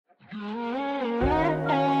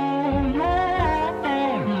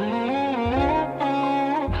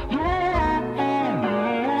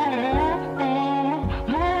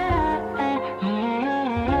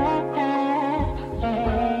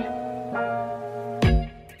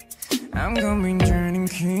I'm going turning,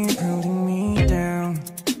 keep holding me down.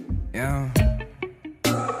 Yeah.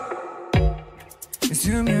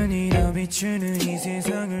 수면이로 비추는 이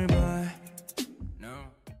세상을 봐.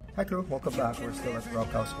 Hi crew, welcome back. We're still at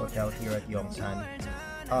Rock House Hotel here at Yongsan.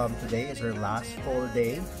 Today is our last full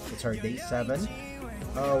day. It's our day 7.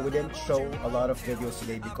 We didn't show a lot of videos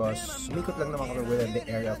today because umikot lang naman kami within the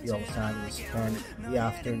area of Yongsan. We spent the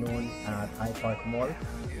afternoon at iPark Mall.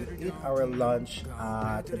 We ate our lunch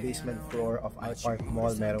at the basement floor of iPark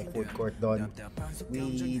Mall. Merong food court doon.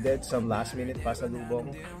 We did some last minute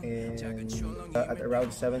pasalubong, and at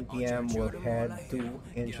around 7 p.m. we'll head to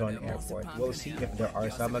Incheon Airport. We'll see if there are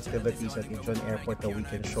some activities at Incheon Airport that we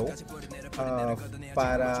can show.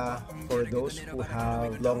 For those who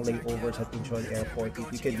have long layovers at Incheon Airport,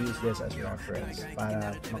 we could use this as reference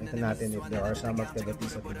para makita natin if there are some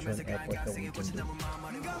activities at Incheon Airport that we can do.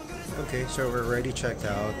 Okay, so we're already checked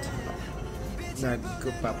out.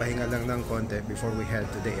 Nagpapahinga lang ng konti before we head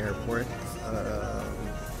to the airport.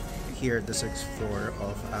 Here at the 6th floor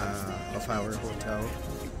of our hotel,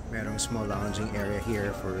 merong small lounging area here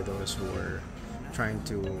for those who are trying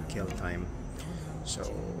to kill time. So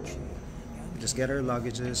just get our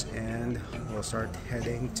luggages and we'll start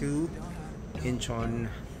heading to Incheon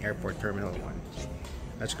Airport Terminal 1.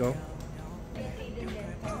 Let's go.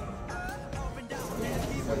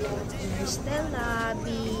 Here's the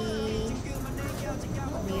lobby.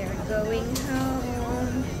 We are going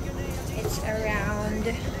home. It's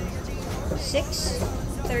around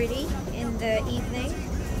 6:30 in the evening.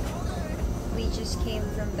 We just came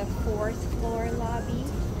from the 4th floor lobby.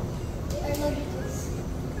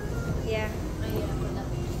 Yeah.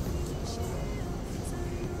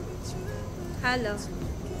 Hello.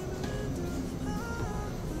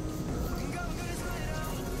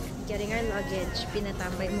 Getting our luggage.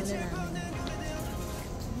 Pinatambay muna namin.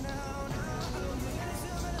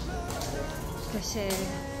 Kasi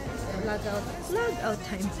log out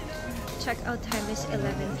time. Check out time is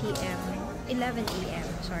 11 a.m.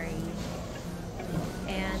 sorry.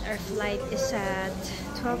 And our flight is at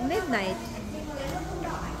 12 midnight.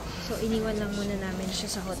 So iniwan lang muna namin siya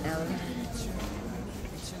sa hotel.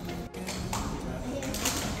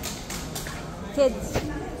 Kids.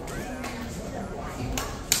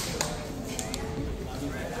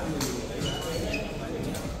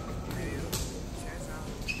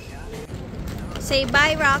 Say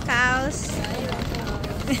bye, Rock House.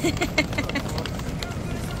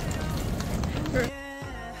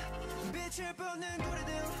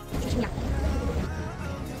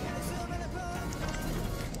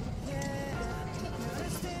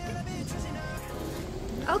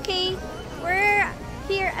 Okay, we're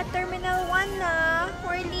here at Terminal 1 na.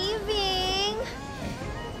 We're leaving.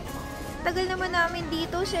 Tagal naman namin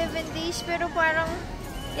dito, 7 days, pero parang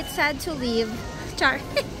it's sad to leave. Char.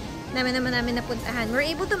 Naman namin napuntahan. We're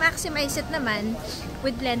able to maximize it naman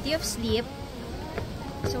with plenty of sleep.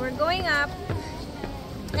 So we're going up.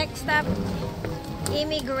 Next stop,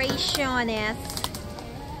 immigration.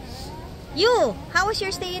 You! How was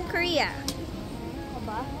your stay in Korea?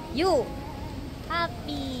 You!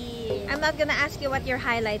 Happy! I'm not gonna ask you what your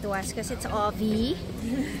highlight was because it's obvious.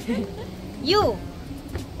 You!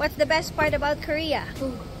 What's the best part about Korea?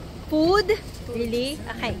 Food. Food? Really?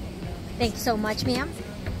 Okay. Thank you so much, ma'am.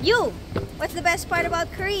 You! What's the best part about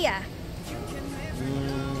Korea?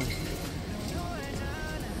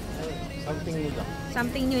 Something new lang.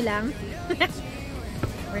 Something new lang?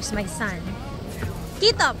 Where's my son?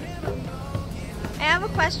 Kitop! I have a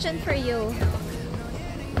question for you.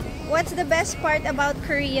 What's the best part about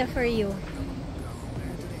Korea for you?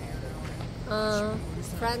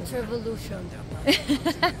 French Revolution.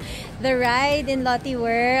 The ride in Lotte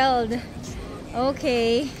World.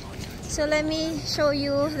 Okay. So let me show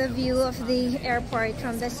you the view of the airport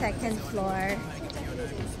from the 2nd floor.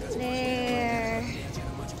 There.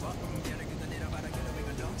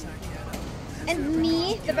 And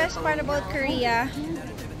me, the best part about Korea,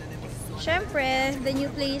 syempre, the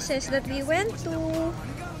new places that we went to,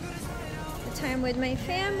 the time with my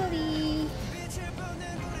family,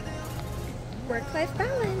 work-life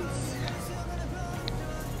balance.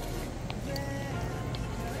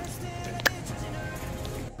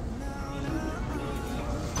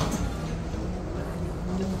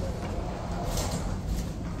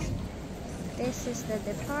 This is the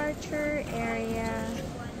departure area.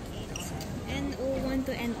 N01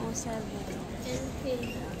 to N07.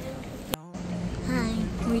 Hi,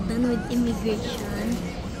 we're done with immigration.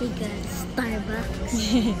 We got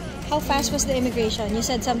Starbucks. How fast was the immigration? You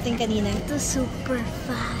said something kanina. It was super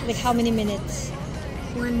fast. Like how many minutes?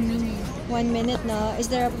 1 minute. 1 minute, no? Is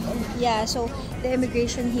there a, yeah, so the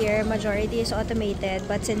immigration here, majority is automated,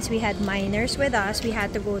 but since we had minors with us, we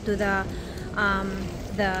had to go to the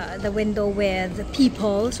window with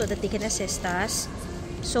people so that they can assist us.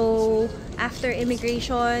 So after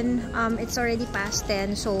immigration, it's already past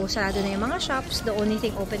 10, so sarado na yung mga shops. The only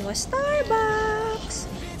thing open was Starbucks.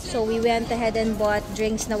 So we went ahead and bought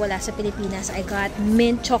drinks na wala sa Pilipinas. I got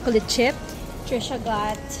mint chocolate chip. Trisha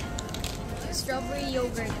got Strawberry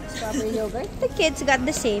yogurt. strawberry yogurt. The kids got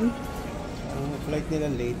the same. Ang flight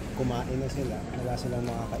nila late, kumain na sila. Wala silang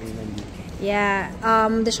makakainan dito. Yeah,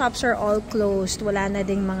 the shops are all closed. Wala na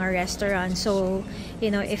ding mga restaurants. So, you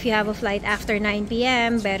know, if you have a flight after 9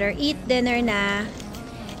 p.m., better eat dinner na.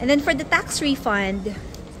 And then for the tax refund,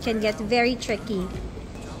 can get very tricky.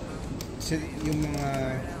 So, yung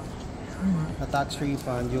mga na tax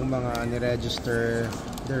refund, yung mga niregister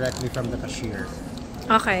directly from the cashier.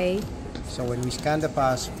 Okay. So when we scan the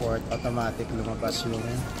passport, automatic lumabas yung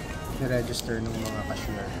niregister ng mga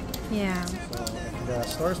cashier. Yeah. So if the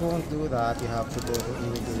stores won't do that, you have to go to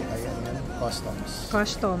customs.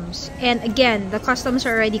 Customs. And again, the customs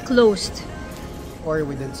are already closed. Or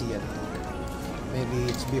we didn't see it. Maybe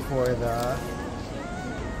it's before the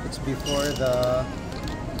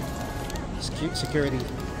security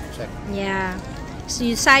check. Yeah. So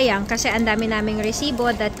sayang kasi ang dami naming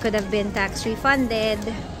resibo that could have been tax refunded.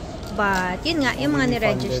 But yun nga, yung mga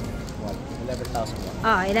niregister. What? 11,000 won.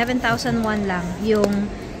 11,000 won lang yung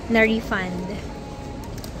na-refund.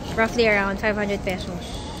 Roughly around 500 pesos.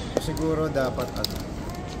 Siguro dapat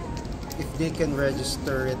if they can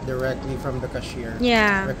register it directly from the cashier,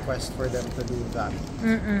 Yeah. request for them to do that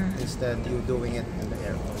instead you doing it in the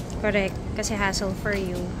airport. Correct. Kasi hassle for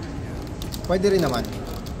you. Pwede rin naman.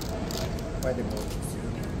 Pwede po.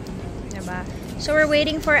 Diba? So we're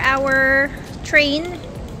waiting for our train.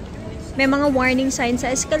 May mga warning signs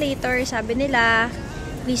sa escalator. Sabi nila,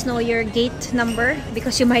 please know your gate number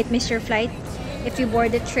because you might miss your flight if you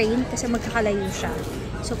board the train kasi magkakalayo siya.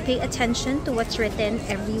 So pay attention to what's written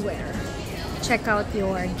everywhere. Check out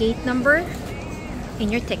your gate number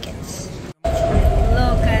in your tickets.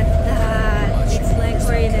 Look at that. It's like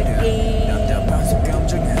we're in a game.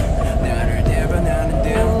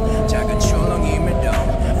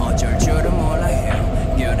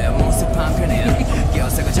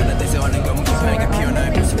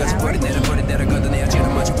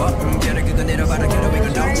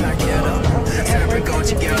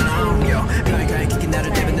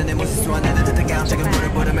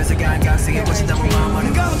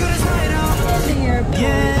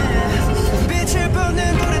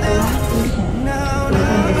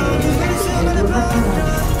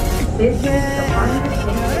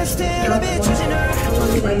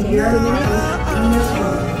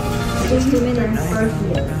 Just 2 minutes.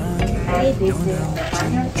 Right. Let's go.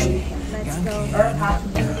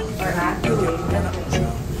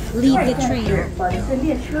 Leave the train.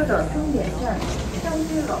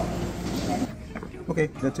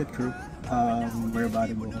 Okay, that's it, crew. We're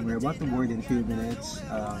about to board in a few minutes.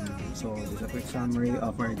 So there's a quick summary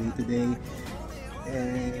of our day today.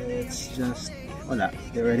 It's just wala.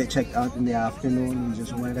 They already checked out in the afternoon. We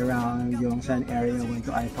just went around Yongsan area, went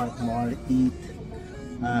to iPark Mall, eat,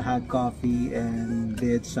 had coffee, and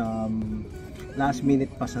did some last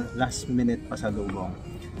minute pasalubong.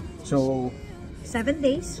 So 7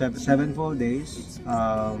 days. Seven full days.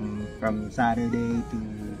 From Saturday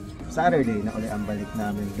na ulit ang balik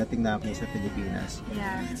namin. Dating namin sa Pilipinas.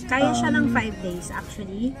 Yeah. Kaya siya ng 5 days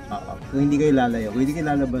actually. Kung hindi kayo lalayo, kung hindi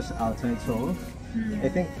kayo lalabas outside Seoul,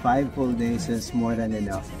 I think 5 full days is more than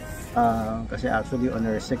enough. Kasi actually on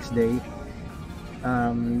our 6th day,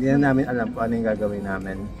 hindi na namin alam kung ano yung gagawin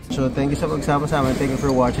namin. So thank you sa pagsama sa amin. Thank you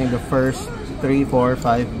for watching the first 3, 4,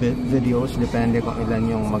 5 videos. Depende kung ilan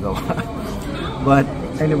yung magawa. But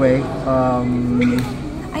anyway,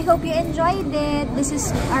 I hope you enjoyed it. This is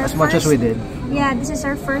our as much as we did. Yeah, this is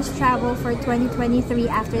our first travel for 2023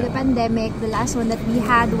 after the pandemic. The last one that we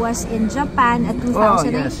had was in Japan at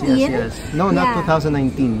 2019. Oh, yes. No, not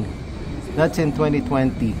 2019. That's in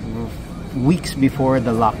 2020. Weeks before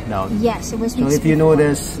the lockdown. Yes, it was weeks So if you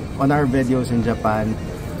notice on our videos in Japan,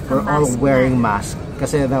 we're all wearing masks.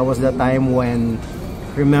 Kasi that was the time when,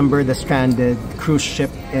 remember the stranded cruise ship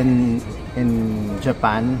in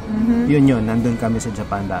Japan? Yun, nandun kami sa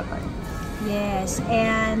Japan that time. Yes,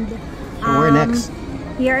 and So we're next.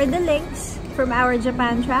 Here are the links from our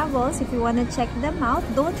Japan travels. If you want to check them out,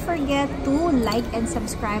 don't forget to like and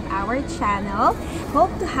subscribe our channel.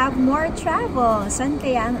 Hope to have more travel. Saan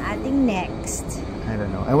kaya ang ating next? I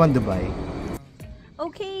don't know. I want Dubai.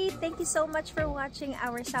 Okay, thank you so much for watching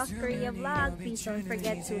our South Korea vlog. Please don't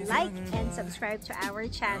forget to like and subscribe to our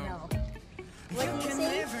channel. What do you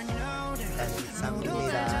say?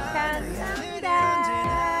 감사합니다. 감사합니다.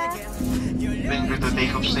 Linger to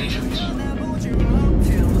take off stations.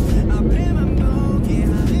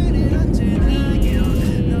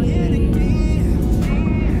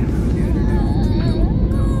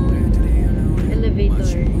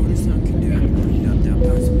 Elevator.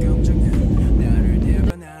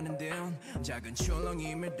 작은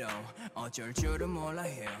출렁임에도 어쩔 줄은 몰라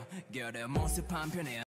해요. 결의 모습 한편에